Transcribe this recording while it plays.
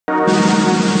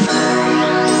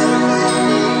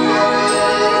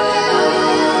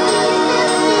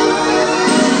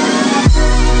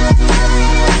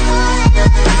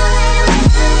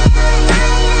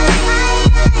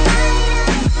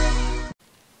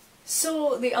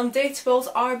So the Undateables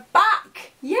are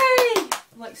back! Yay! I'm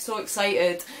like so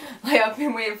excited. Like I've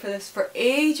been waiting for this for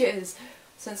ages.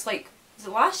 Since like, was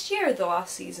it last year or the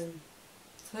last season?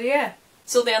 So yeah.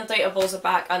 So the Undateables are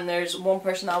back and there's one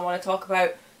person I want to talk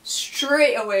about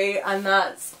straight away and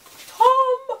that's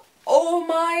Tom! Oh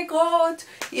my god!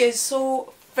 He is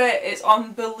so fit, it's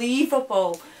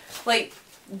unbelievable. Like,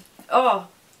 oh,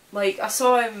 like I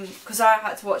saw him, because I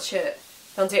had to watch it,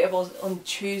 the Undateables, on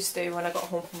Tuesday when I got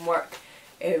home from work,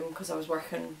 because I was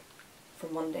working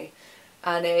from Monday,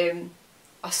 and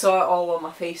I saw it all on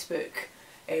my Facebook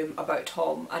about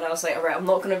Tom, and I was like, alright, I'm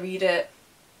not going to read it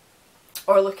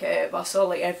or look at it, but I saw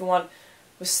like everyone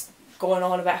was going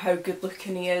on about how good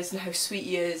looking he is and how sweet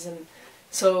he is, and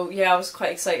so yeah, I was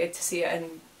quite excited to see it.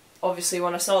 And obviously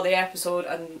when I saw the episode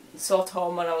and saw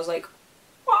Tom, and I was like,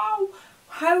 wow,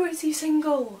 how is he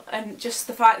single? And just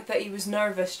the fact that he was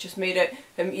nervous just made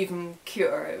him even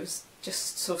cuter. It was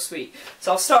just so sweet.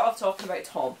 So I'll start off talking about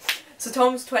Tom. So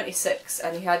Tom's 26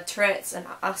 and he had Tourette's and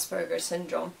Asperger's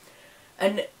syndrome.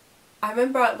 And I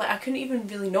remember like I couldn't even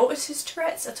really notice his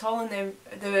Tourette's at all in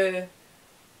the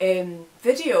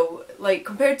video. Like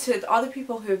compared to the other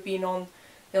people who have been on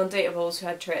the Undateables who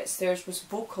had Tourette's, theirs was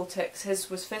vocal tics, his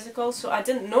was physical, so I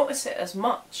didn't notice it as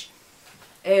much.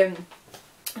 And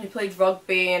he played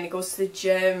rugby and he goes to the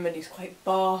gym and he's quite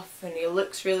buff and he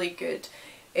looks really good.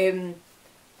 And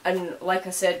like I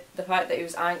said, the fact that he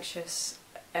was anxious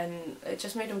and it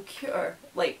just made him cuter.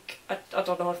 Like, I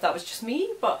don't know if that was just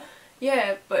me, but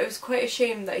yeah, but it was quite a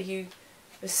shame that he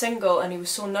was single and he was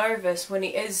so nervous when he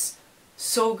is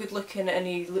so good looking and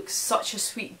he looks such a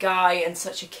sweet guy and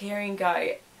such a caring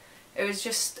guy. It was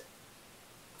just,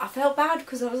 I felt bad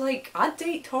because I was like, I'd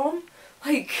date Tom.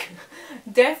 Like,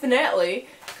 definitely,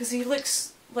 because he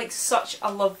looks like such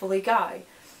a lovely guy.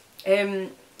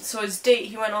 So his date,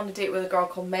 he went on a date with a girl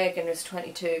called Megan who's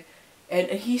 22, and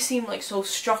he seemed like so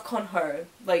struck on her,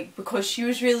 like, because she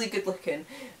was really good looking,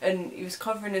 and he was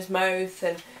covering his mouth,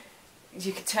 and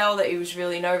you could tell that he was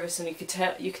really nervous, and you could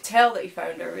tell that he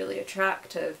found her really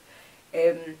attractive.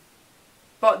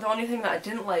 But the only thing that I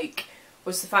didn't like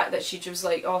was the fact that she just was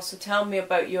like, oh, so tell me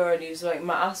about your, and he was like,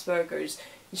 my Asperger's.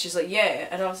 And she's like, yeah,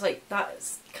 and I was like,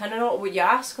 that's kind of not what you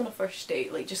ask on a first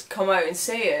date, like, just come out and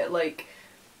say it, like,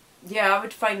 yeah, I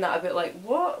would find that a bit like,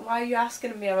 what, why are you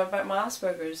asking me about my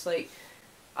Asperger's, like,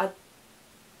 I'd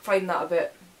find that a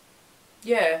bit,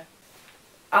 yeah.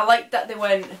 I liked that they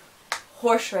went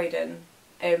horse riding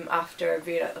after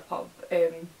being at the pub.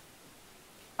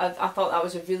 I thought that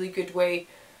was a really good way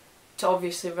to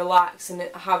obviously relax and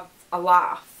have a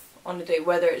laugh on the day,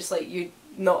 whether it's like you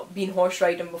not been horse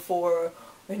riding before,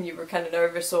 when you were kind of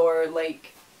nervous, or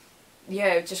like,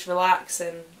 yeah, just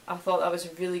relaxing. I thought that was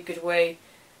a really good way,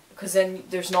 because then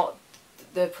there's not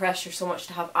the pressure so much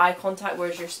to have eye contact,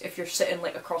 whereas if you're sitting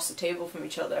like across the table from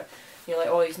each other, you're like,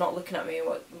 oh, he's not looking at me,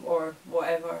 or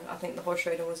whatever. I think the horse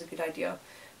riding was a good idea.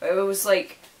 But it was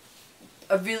like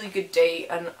a really good date,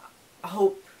 and I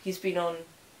hope he's been on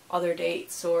other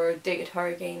dates or dated her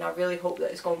again. I really hope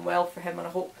that it's gone well for him, and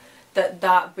I hope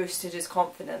that boosted his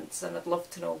confidence, and I'd love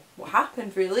to know what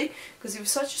happened really, because he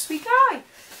was such a sweet guy.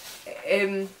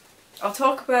 I'll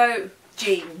talk about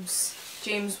James.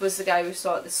 James was the guy we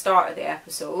saw at the start of the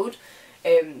episode.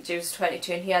 James was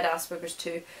 22 and he had Asperger's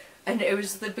too, and it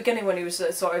was the beginning when he was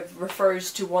sort of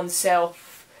refers to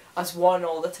oneself as one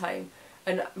all the time,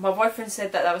 and my boyfriend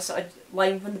said that was a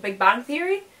line from The Big Bang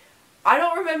Theory. I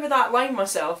don't remember that line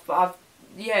myself, but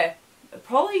yeah,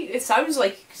 probably it sounds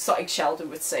like something Sheldon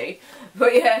would say,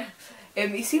 but yeah,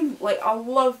 he seemed like a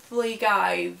lovely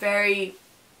guy, very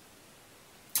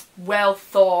well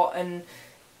thought, and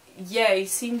yeah, he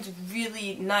seemed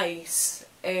really nice,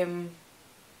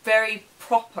 very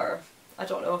proper. I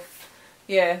don't know if,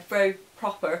 yeah, very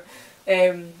proper,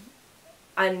 and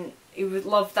he would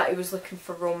love that he was looking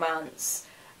for romance,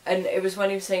 and it was when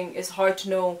he was saying it's hard to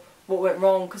know what went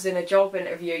wrong, because in a job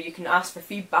interview you can ask for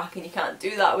feedback and you can't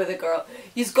do that with a girl.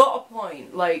 He's got a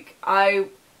point. Like, I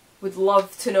would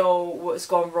love to know what's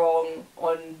gone wrong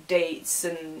on dates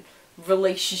and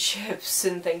relationships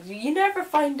and things. You never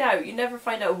find out. You never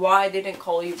find out why they didn't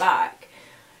call you back,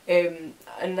 and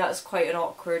that's quite an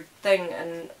awkward thing,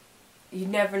 and you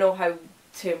never know how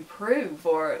to improve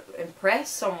or impress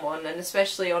someone, and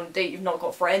especially on a date you've not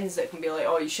got friends that can be like,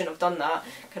 oh, you shouldn't have done that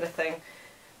kind of thing.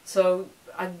 So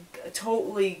I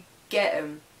totally get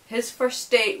him. His first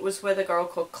date was with a girl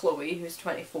called Chloe, who's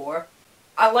 24.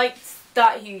 I liked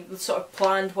that he sort of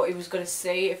planned what he was going to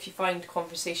say. If you find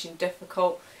conversation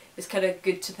difficult, it's kind of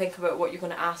good to think about what you're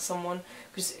going to ask someone,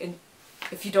 because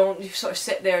if you don't, you sort of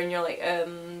sit there and you're like,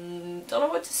 don't know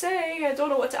what to say, I don't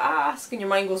know what to ask, and your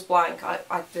mind goes blank.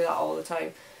 I do that all the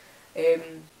time.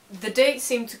 The date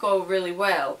seemed to go really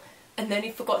well, and then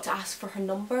he forgot to ask for her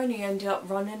number, and he ended up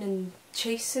running and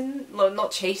chasing, well,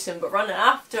 not chasing, but running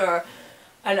after her,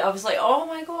 and I was like, oh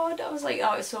my god, I was like,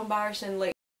 that was so embarrassing,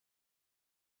 like.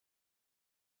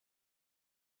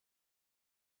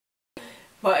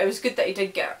 But it was good that he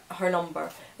did get her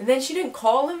number. And then she didn't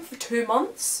call him for 2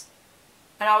 months.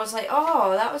 And I was like,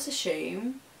 oh, that was a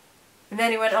shame. And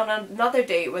then he went on another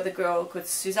date with a girl called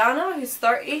Susanna, who's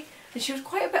 30. And she was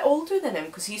quite a bit older than him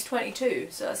because he's 22.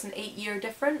 So that's an 8-year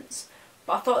difference.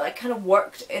 But I thought that kind of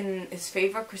worked in his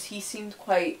favour because he seemed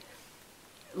quite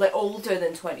like older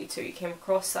than 22. He came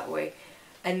across that way.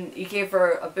 And he gave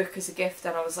her a book as a gift,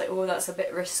 and I was like, oh, that's a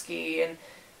bit risky.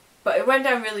 But it went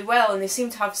down really well, and they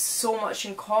seemed to have so much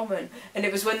in common. And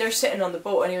it was when they're sitting on the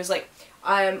boat, and he was like,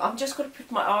 I'm just going to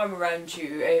put my arm around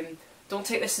you. Don't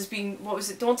take this as being, what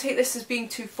was it? Don't take this as being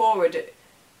too forward.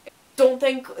 Don't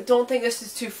think this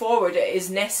is too forward. It is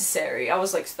necessary. I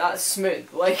was like, that's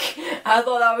smooth. Like, I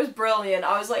thought that was brilliant.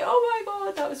 I was like, oh my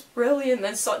god, that was brilliant.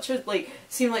 And such a, like,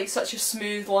 seemed like such a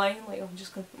smooth line. Like, I'm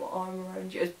just going to put my arm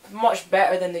around you. It's much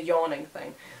better than the yawning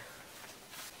thing.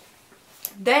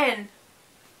 Then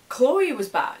Chloe was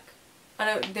back,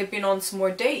 and they'd been on some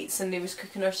more dates, and they was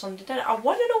cooking her Sunday dinner. I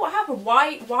want to know what happened.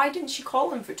 Why didn't she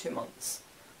call him for 2 months?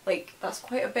 Like, that's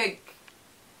quite a big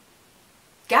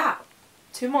gap.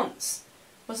 2 months.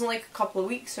 It wasn't like a couple of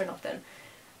weeks or nothing.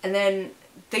 And then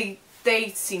they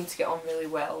seemed to get on really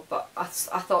well, but I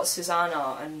thought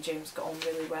Susanna and James got on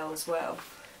really well as well.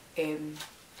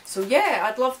 So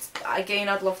yeah, I'd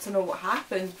love to know what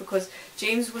happened, because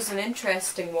James was an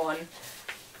interesting one.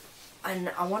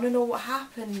 And I want to know what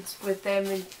happened with them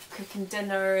and cooking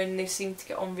dinner, and they seemed to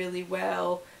get on really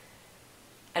well.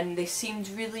 And they seemed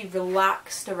really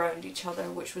relaxed around each other,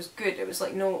 which was good. It was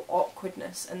like no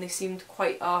awkwardness, and they seemed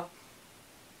quite a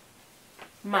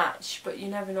match, but you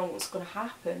never know what's going to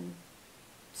happen.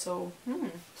 So,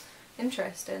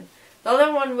 interesting. The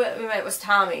other one we met was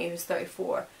Tammy, who's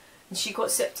 34. And she got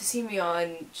septicemia,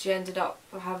 and she ended up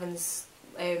having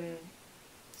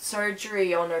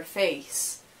surgery on her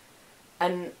face.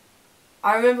 And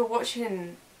I remember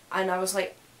watching, and I was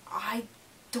like, I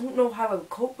don't know how I would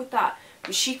cope with that.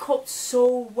 But she coped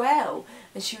so well,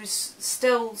 and she was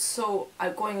still so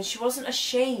outgoing, and she wasn't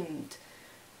ashamed.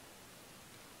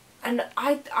 And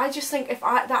I just think if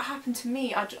that happened to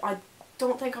me, I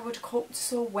don't think I would have coped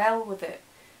so well with it.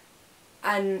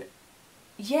 And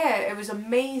yeah, it was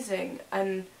amazing,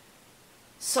 and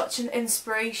such an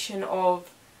inspiration of,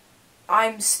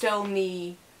 I'm still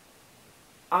me,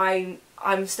 I'm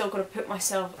still going to put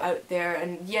myself out there,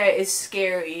 and yeah, it is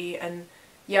scary, and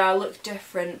yeah, I look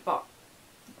different, but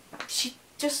she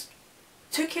just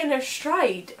took it in her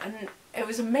stride, and it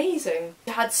was amazing.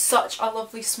 She had such a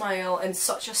lovely smile and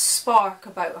such a spark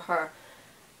about her,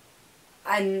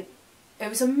 and it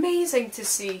was amazing to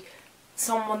see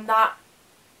someone that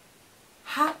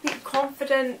happy,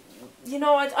 confident, you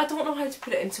know, I don't know how to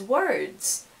put it into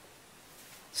words.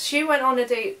 She went on a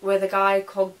date with a guy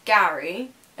called Gary,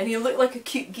 and he looked like a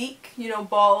cute geek, you know,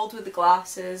 bald with the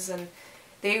glasses, and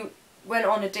they went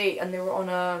on a date, and they were on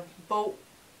a boat,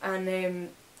 and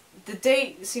the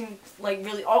date seemed like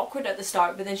really awkward at the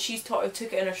start, but then she took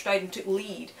it in her stride and took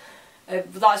lead.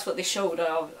 That's what they showed,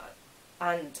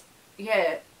 and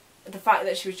yeah, the fact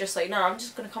that she was just like, no, I'm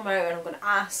just going to come out and I'm going to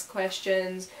ask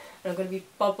questions, and I'm going to be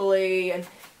bubbly, and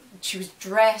she was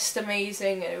dressed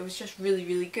amazing, and it was just really,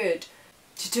 really good.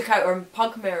 She took out her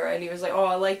pug mirror, and he was like, oh,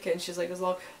 I like it, and she's like, as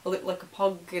long I look like a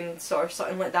pug, and sort of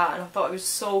something like that, and I thought it was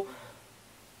so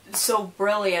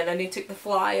brilliant. And he took the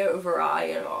fly out of her eye,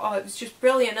 and oh, it was just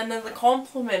brilliant. And then the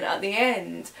compliment at the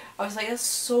end, I was like, that's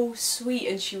so sweet,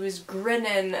 and she was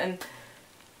grinning, and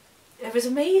it was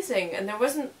amazing. And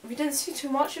we didn't see too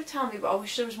much of Tammy, but I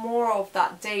wish there was more of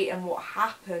that date and what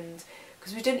happened,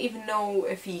 because we didn't even know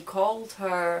if he called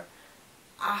her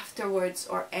afterwards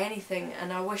or anything,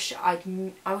 and I wish I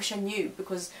knew,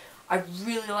 because I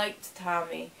really liked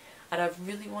Tammy, and I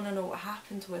really want to know what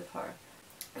happened with her,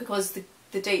 because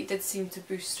the date did seem to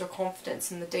boost her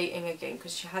confidence in the dating again,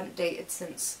 because she hadn't dated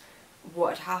since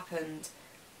what had happened.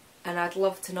 And I'd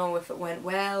love to know if it went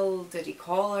well. Did he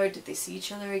call her? Did they see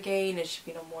each other again? Has she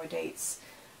been on more dates?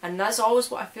 And that's always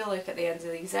what I feel like at the end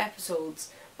of these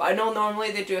episodes. But I know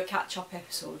normally they do a catch-up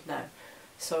episode now,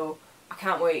 so I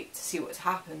can't wait to see what's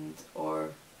happened.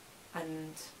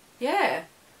 And yeah,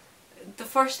 the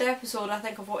first episode, I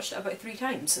think I've watched it about 3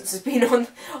 times since it's been on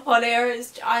air.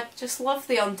 I just love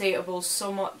the Undateables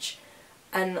so much,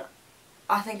 and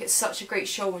I think it's such a great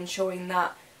show, and showing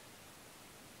that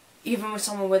even with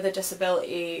someone with a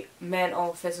disability,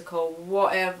 mental, physical,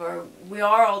 whatever, we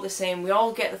are all the same. We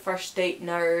all get the first date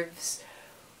nerves.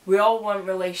 We all want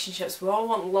relationships. We all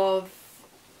want love.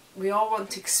 We all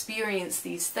want to experience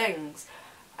these things.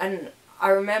 And I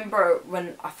remember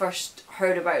when I first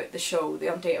heard about the show, The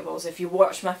Undateables, if you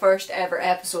watched my first ever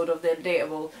episode of The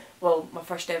Undateable, well, my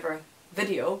first ever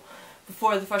video,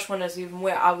 before the first one was even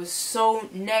where I was so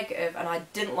negative and I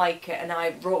didn't like it, and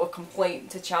I wrote a complaint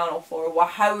to Channel 4, well,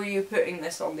 how are you putting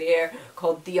this on the air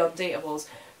called The Undateables?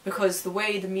 Because the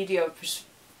way the media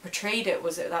portrayed it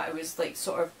was that it was like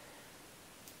sort of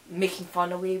making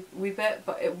fun a wee bit,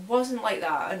 but it wasn't like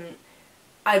that. And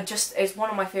it's one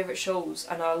of my favourite shows,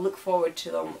 and I look forward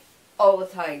to them all the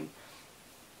time.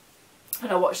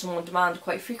 And I watch them on demand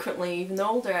quite frequently, even the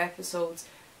older episodes.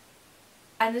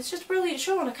 And it's just a brilliant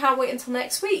show, and I can't wait until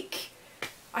next week.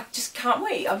 I just can't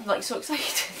wait. I'm like so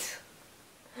excited.